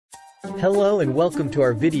Hello and welcome to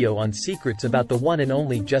our video on secrets about the one and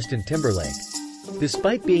only Justin Timberlake.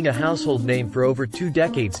 Despite being a household name for over 2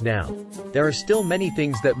 decades now, there are still many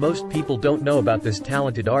things that most people don't know about this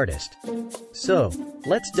talented artist. So,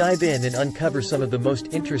 let's dive in and uncover some of the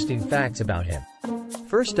most interesting facts about him.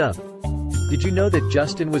 First up, did you know that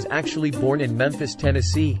Justin was actually born in Memphis,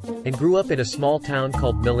 Tennessee, and grew up in a small town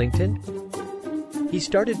called Millington? He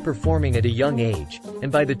started performing at a young age,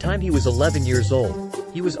 and by the time he was 11 years old,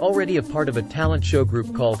 he was already a part of a talent show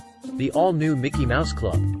group called the all-new Mickey Mouse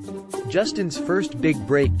Club. Justin's first big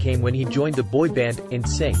break came when he joined the boy band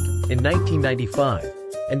NSYNC in 1995,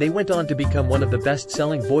 and they went on to become one of the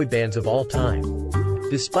best-selling boy bands of all time.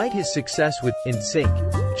 Despite his success with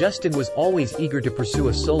NSYNC, Justin was always eager to pursue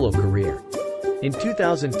a solo career. In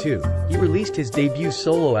 2002, he released his debut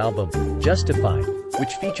solo album, Justified,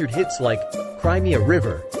 which featured hits like Cry Me a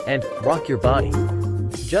River and Rock Your Body.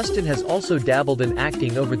 Justin has also dabbled in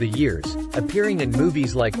acting over the years, appearing in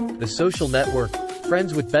movies like The Social Network,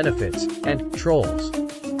 Friends with Benefits, and Trolls.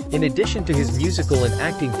 In addition to his musical and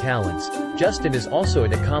acting talents, Justin is also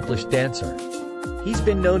an accomplished dancer. He's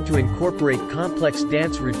been known to incorporate complex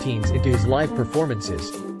dance routines into his live performances,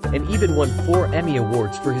 and even won 4 Emmy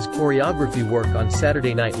Awards for his choreography work on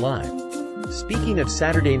Saturday Night Live. Speaking of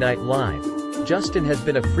Saturday Night Live, Justin has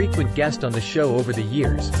been a frequent guest on the show over the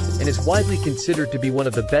years, and is widely considered to be one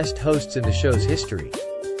of the best hosts in the show's history.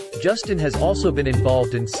 Justin has also been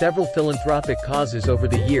involved in several philanthropic causes over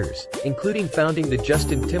the years, including founding the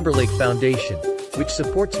Justin Timberlake Foundation, which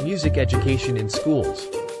supports music education in schools.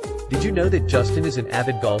 Did you know that Justin is an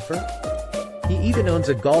avid golfer? He even owns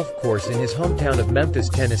a golf course in his hometown of Memphis,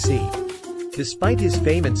 Tennessee. Despite his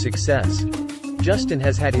fame and success, Justin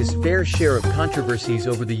has had his fair share of controversies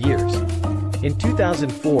over the years. In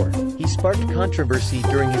 2004, he sparked controversy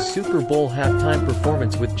during his Super Bowl halftime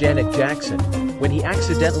performance with Janet Jackson, when he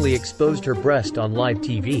accidentally exposed her breast on live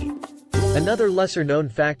TV. Another lesser-known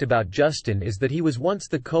fact about Justin is that he was once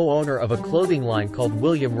the co-owner of a clothing line called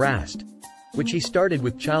William Rast, which he started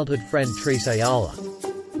with childhood friend Trace Ayala.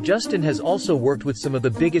 Justin has also worked with some of the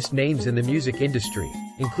biggest names in the music industry,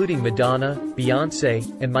 including Madonna, Beyoncé,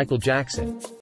 and Michael Jackson.